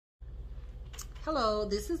Hello,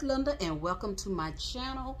 this is Linda and welcome to my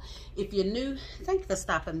channel. If you're new, thank you for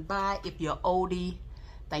stopping by. If you're oldie,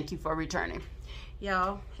 thank you for returning.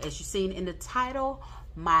 Y'all, as you've seen in the title,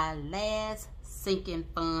 my last sinking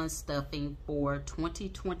fund stuffing for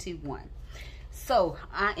 2021. So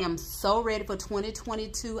I am so ready for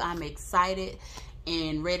 2022. I'm excited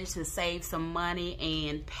and ready to save some money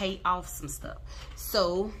and pay off some stuff.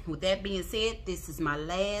 So with that being said, this is my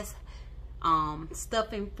last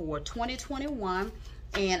stuffing for 2021,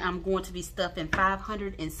 and I'm going to be stuffing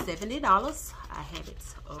 $570. I have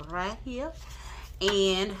it right here.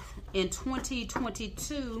 And in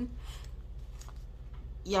 2022,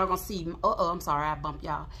 y'all gonna see, I'm sorry I bumped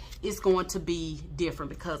y'all. It's going to be different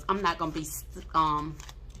because I'm not gonna be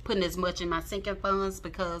putting as much in my sinking funds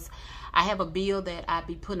because I have a bill that I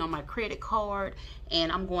be putting on my credit card,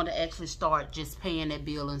 and I'm going to actually start just paying that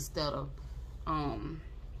bill instead of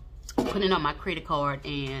putting on my credit card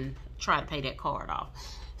and try to pay that card off.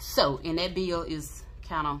 So, and that bill is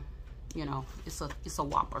kind of, you know, it's a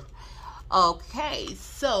whopper. Okay,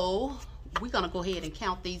 so we're gonna go ahead and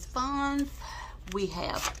count these funds. We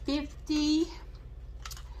have 50,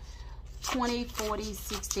 20, 40,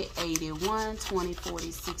 60, 81, 20,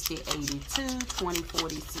 40, 60, 82, 20,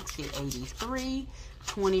 40, 60, 83,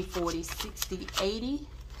 20, 40, 60, 80.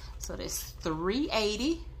 So that's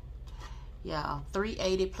 380. Yeah,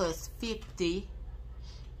 380 plus 50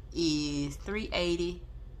 is 380.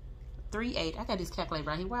 380. I got this calculator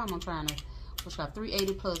right here. Why am I trying to? What's that?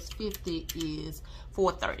 380 plus 50 is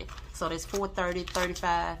 430. So that's 430,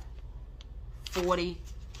 35, 40,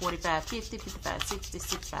 45, 50, 55, 60,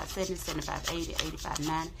 65, 70, 75, 80, 85,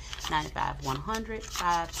 90, 95, 100,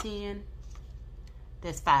 510.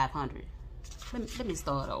 That's 500. Let me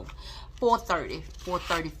start over. 430,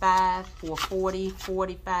 435, 440,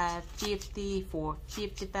 45, 50,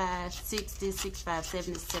 455, 60, 65,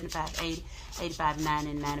 70, 75, 80, 85,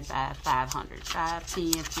 90, 95, 500, 5,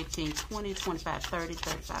 10, 15, 20, 25, 30,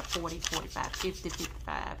 35, 40, 45, 50,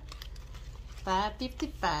 55,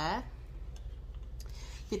 555,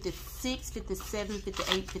 56, 57,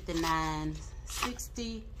 58, 59,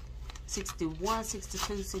 60, 61,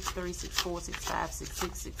 62, 63, 64, 65,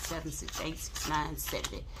 66, 67, 68, 69,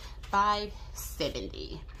 70.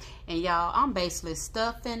 570. And y'all, I'm basically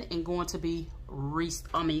stuffing and going to be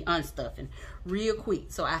unstuffing real quick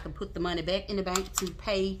so I can put the money back in the bank to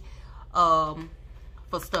pay for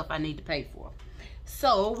stuff I need to pay for.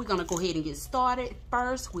 So we're gonna go ahead and get started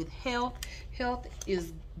first with health. Health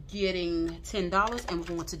is getting $10 and we're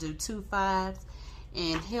going to do 2 5s,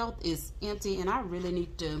 and health is empty, and I really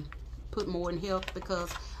need to put more in health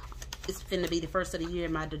because it's finna be the first of the year.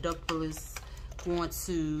 My deductible is going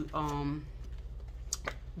to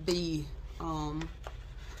be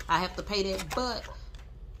I have to pay that, but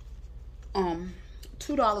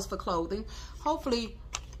 $2 for clothing. Hopefully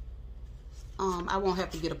I won't have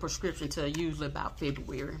to get a prescription till usually about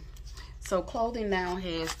February. So clothing now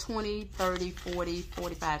has 20, 30, 40,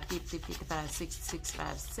 45, 50, 55, 60,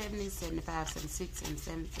 65, 70, 75, 76,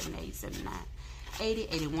 77, 78, 79, 80,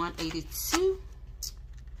 81, 82.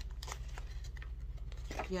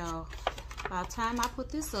 Y'all, by the time I put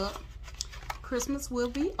this up, Christmas will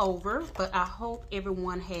be over, but I hope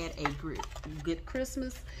everyone had a good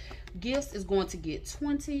Christmas. Gifts is going to get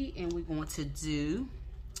 20, and we're going to do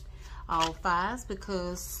all 5s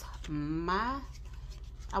because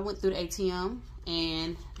I went through the ATM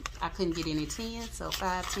and I couldn't get any 10, so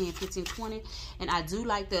 5, 10, 15, 20. And I do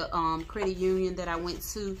like the credit union that I went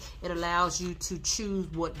to. It allows you to choose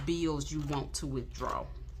what bills you want to withdraw.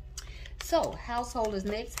 So household is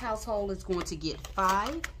next. Household is going to get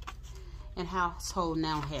 5, and household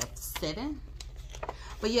now have 7.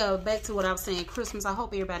 But yeah, back to what I was saying, Christmas. I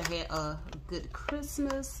hope everybody had a good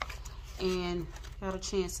Christmas and got a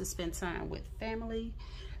chance to spend time with family.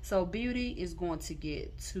 So beauty is going to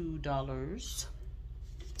get $2.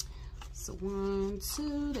 So 1,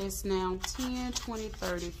 2, that's now 10, 20,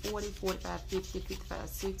 30, 40, 45, 50, 55,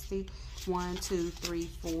 60. 1, 2, 3,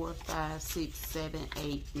 4, 5, 6, 7,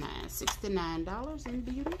 8, 9. $69 in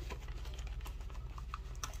beauty.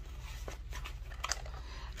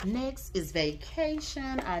 Next is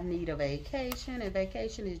vacation. I need a vacation, and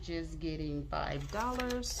vacation is just getting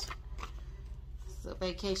 $5. So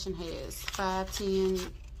vacation has 5, 10,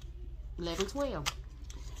 11, 12.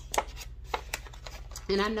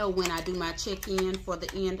 And I know when I do my check-in for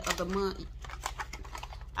the end of the month,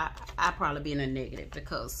 I'll probably be in a negative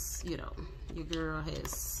because, you know, your girl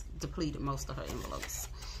has depleted most of her envelopes.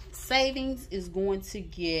 Savings is going to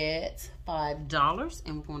get $5,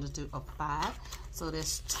 and we're going to do a 5. So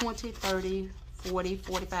that's 20, 30, 40,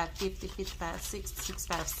 45, 50, 55, 60,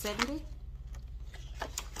 65, 70.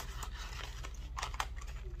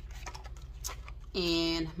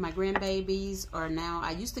 And my grandbabies are now,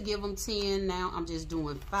 I used to give them 10, now I'm just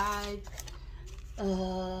doing 5.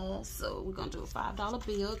 So we're gonna do a $5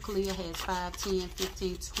 bill. Kalia has 5, 10,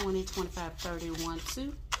 15, 20, 25, 30, 1,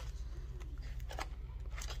 2.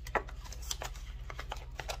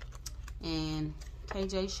 And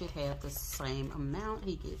KJ should have the same amount.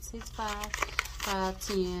 He gets his 5,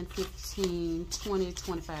 10, 15, 20,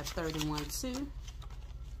 25, 30, 1, 2.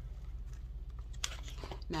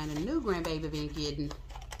 Now the new grandbaby been getting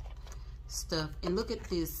stuff. And look at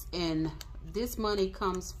this. And this money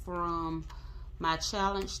comes from my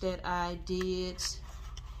challenge that I did.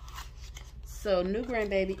 So new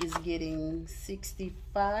grandbaby is getting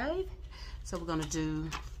 65. So we're gonna do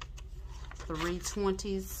 3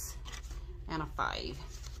 20s and a 5.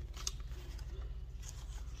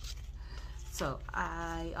 So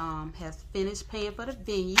I have finished paying for the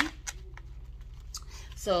venue.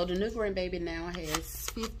 So the new grandbaby now has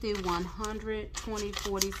 50, 100, 20,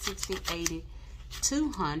 40, 60, 80,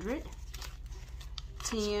 200.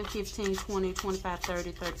 10, 15, 20, 25,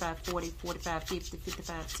 30, 35, 40, 45, 50,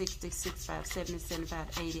 55, 60, 65, 70,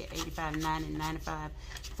 75, 80, 85, 90, 95,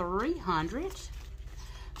 300,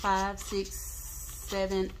 5, 6,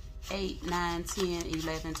 7, 8, 9, 10,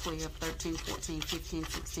 11, 12, 13, 14, 15,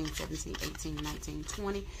 16, 17, 18, 19,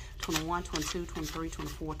 20, 21, 22, 23,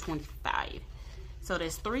 24, 25. So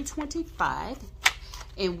that's 325,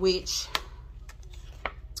 in which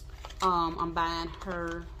I'm buying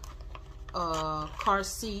her car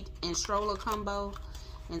seat and stroller combo,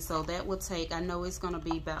 and so that will take, I know it's going to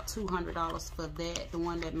be about $200 for that, the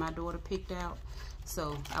one that my daughter picked out.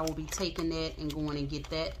 So I will be taking that and going and get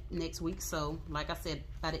that next week. So like I said,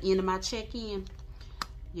 by the end of my check-in,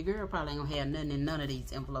 your girl probably ain't gonna have nothing in none of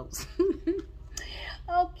these envelopes.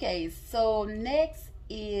 Okay, so next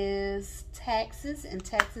is taxes, and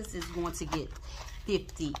taxes is going to get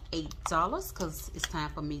 $58 because it's time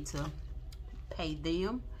for me to pay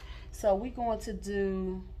them. So we're going to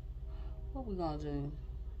do, what we're going to do?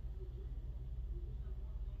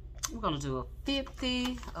 We're going to do a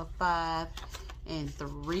 50, a 5, and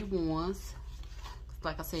 3 ones.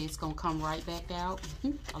 Like I said, it's going to come right back out.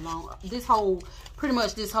 Along this whole, pretty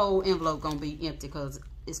much this whole envelope going to be empty because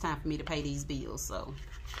it's time for me to pay these bills. So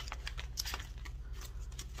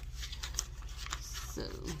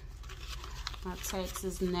my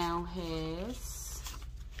taxes now has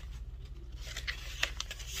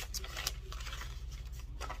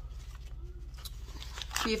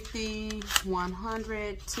 $50,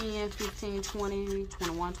 100, 10, 15, 20,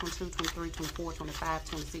 21, 22, 23, 24, 25,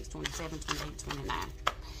 26, 27, 28, 29.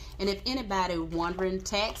 And if anybody wondering,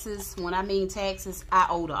 taxes, when I mean taxes, I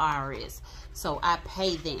owe the IRS. So I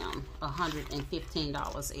pay them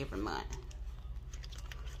 $115 every month.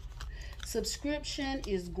 Subscription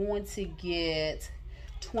is going to get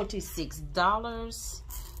 $26,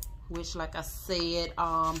 which, like I said,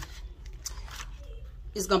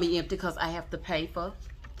 it's gonna be empty because I have to pay for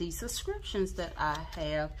these subscriptions that I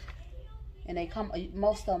have, and they come,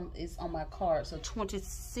 most of them is on my card. So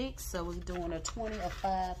 26, so we're doing a 20, a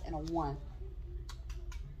 5, and a 1.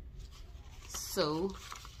 So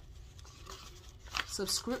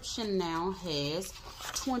subscription now has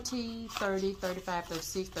 20, 30, 35,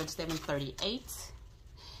 36, 37, 38.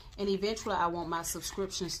 And eventually I want my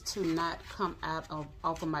subscriptions to not come out of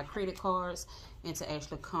off of my credit cards and to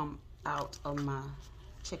actually come out of my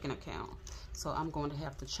checking account. So I'm going to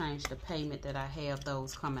have to change the payment that I have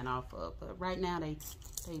those coming off of. But right now they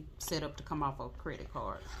set up to come off of credit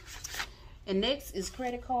card. And next is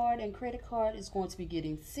credit card, and credit card is going to be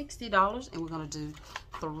getting $60, and we're going to do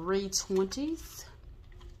 3 20s.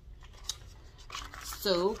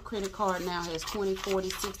 So credit card now has 20, 40,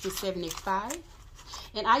 60, 75.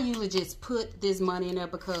 And I usually just put this money in there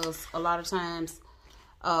because a lot of times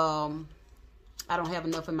I don't have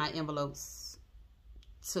enough in my envelopes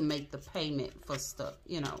to make the payment for stuff,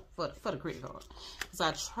 you know, for the credit card. Because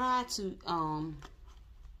I try to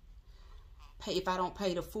pay, if I don't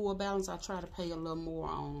pay the full balance, I try to pay a little more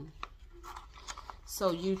on.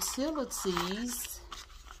 So utilities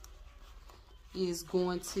is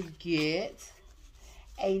going to get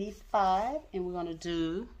 85, and we're going to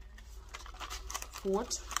do 4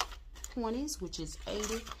 20s, which is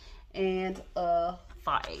 80, and a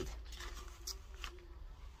 5.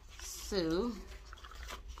 So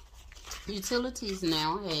utilities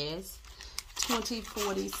now has 20,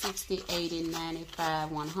 40, 60, 80,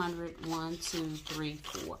 95, 100, 1, 2, 3,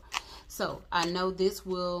 4. So I know this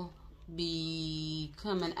will be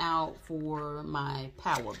coming out for my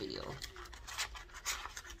power bill.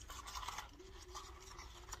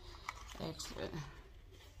 Actually,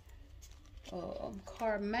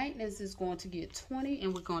 car maintenance is going to get 20,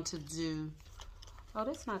 and we're going to do Oh,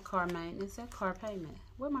 that's not car maintenance. That's car payment.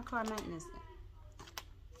 Where my car maintenance at?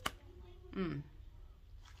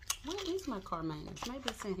 Where is my car maintenance? Maybe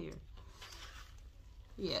it's in here.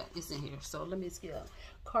 Yeah, it's in here. So let me skip.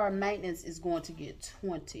 Car maintenance is going to get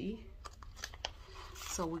 20.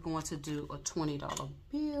 So we're going to do a $20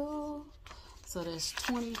 bill. So that's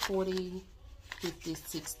 20, 40, 50,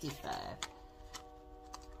 65.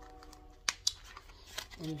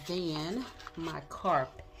 And then my car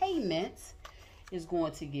payment is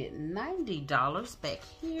going to get $90 back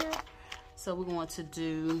here. So we're going to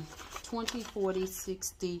do 20, 40,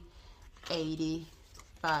 60, 80,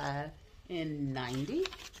 5, and 90.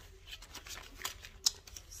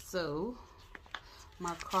 So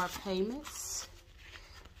my car payments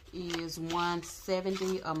is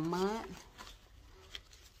 $170 a month,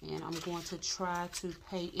 and I'm going to try to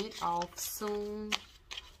pay it off sooner.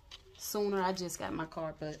 I just got my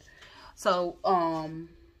car, but so I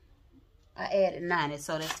added 90,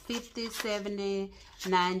 so that's 50, 70,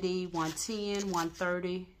 90, 110,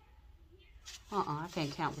 130. I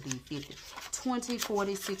can't count with these 50. 20,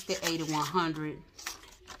 40, 60, 80, 100,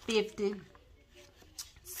 50,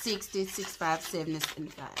 60, 65, 70,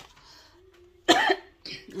 75.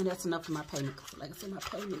 And that's enough for my payment. Like I said, my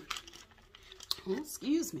payment,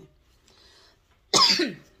 excuse me.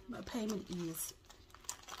 My payment is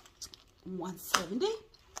 $170.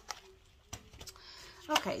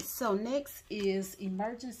 Okay, so next is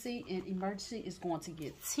emergency, and emergency is going to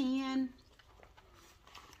get 10.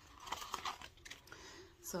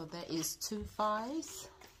 So that is 2 5s.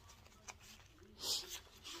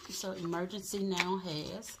 So emergency now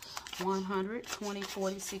has 100, 20,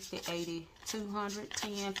 40, 60, 80, 200,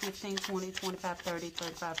 10, 15, 20, 25, 30,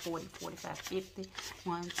 35, 40, 45, 50,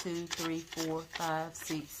 1, 2, 3, 4, 5,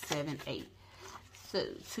 6, 7, 8. So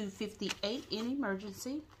 258 in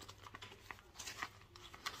emergency.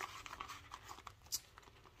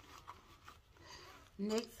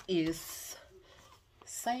 Next is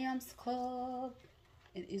Sam's Club.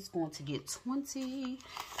 It is going to get 20,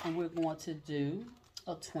 and we're going to do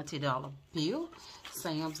a $20 bill.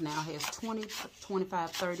 Sam's now has 20,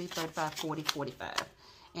 25, 30, 35, 40, 45.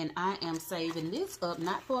 And I am saving this up,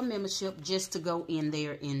 not for a membership, just to go in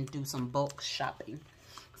there and do some bulk shopping.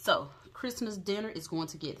 So Christmas dinner is going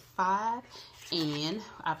to get 5, and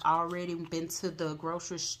I've already been to the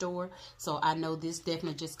grocery store, so I know this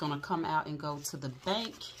definitely just going to come out and go to the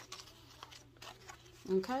bank.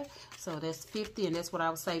 Okay, so that's 50, and that's what I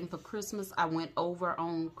was saving for Christmas. I went over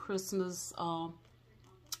on Christmas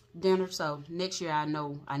dinner, so next year I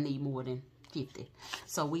know I need more than 50.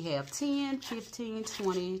 So we have 10, 15,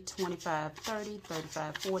 20, 25, 30,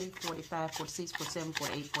 35, 40, 45, 46, 47,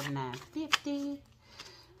 48, 49, 50.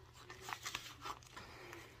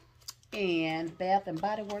 And Bath and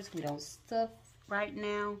Body Works, we don't stuff right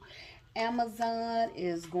now. Amazon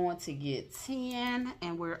is going to get 10,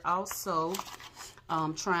 and we're also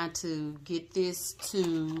trying to get this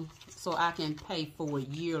to so I can pay for it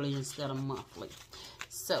yearly instead of monthly.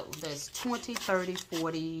 So that's 20, 30,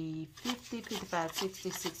 40, 50, 55, 60,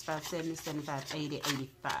 65, 70, 75, 80,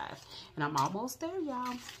 85. And I'm almost there,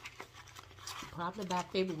 y'all. Probably by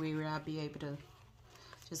February, I'll be able to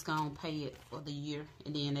just go and pay it for the year.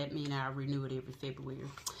 And then that means I'll renew it every February.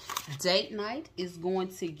 Date night is going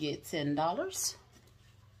to get $10.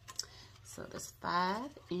 So that's 5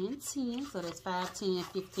 and 10. So that's 5, 10,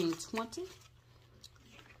 15, 20.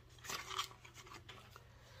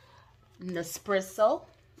 Nespresso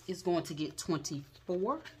is going to get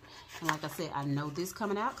 24. And like I said, I know this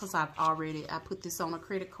coming out because I put this on a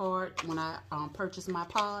credit card when I purchased my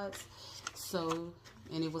pods. So,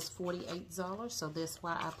 and it was $48. So that's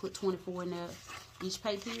why I put 24 in there each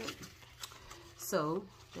pay period. So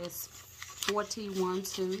that's 41,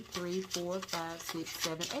 2, 3, 4, 5, 6,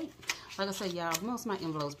 7, 8. Like I said, y'all, most of my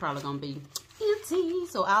envelopes probably gonna be empty.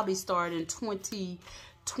 So I'll be starting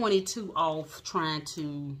 2022 off trying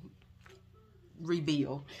to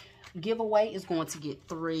rebuild. Giveaway is going to get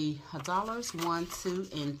 $3. 1, 2,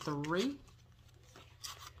 and 3.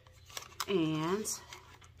 And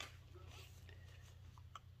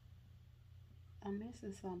I'm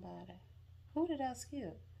missing somebody. Who did I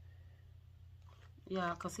skip?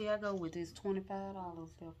 Yeah, because here I go with this $25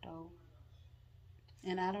 left over.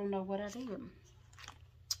 And I don't know what I did.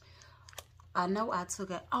 I know I took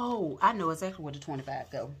it. Oh, I know exactly where the 25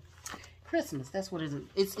 go. Christmas, that's what it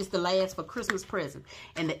is. It's the last for Christmas present.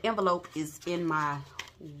 And the envelope is in my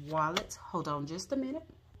wallet. Hold on just a minute.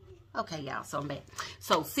 Okay, y'all, so I'm back.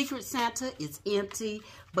 So Secret Santa is empty,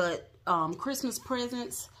 but Christmas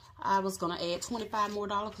presents, I was going to add $25 more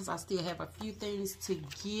because I still have a few things to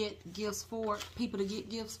get gifts for, people to get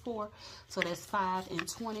gifts for. So that's 5 and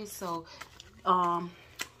 20. So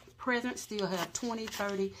presents still have 20,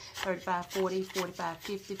 30, 35, 40, 45,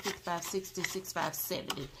 50, 55, 60, 65,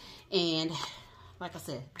 70. And like I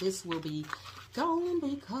said, this will be gone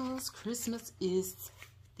because Christmas is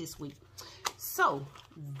this week. So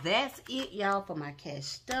that's it, y'all, for my cash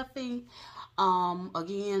stuffing.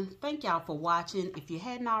 Again, thank y'all for watching. If you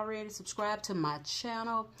hadn't already, subscribe to my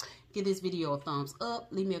channel. Give this video a thumbs up.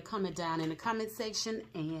 Leave me a comment down in the comment section,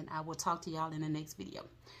 and I will talk to y'all in the next video.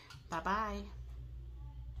 Bye-bye.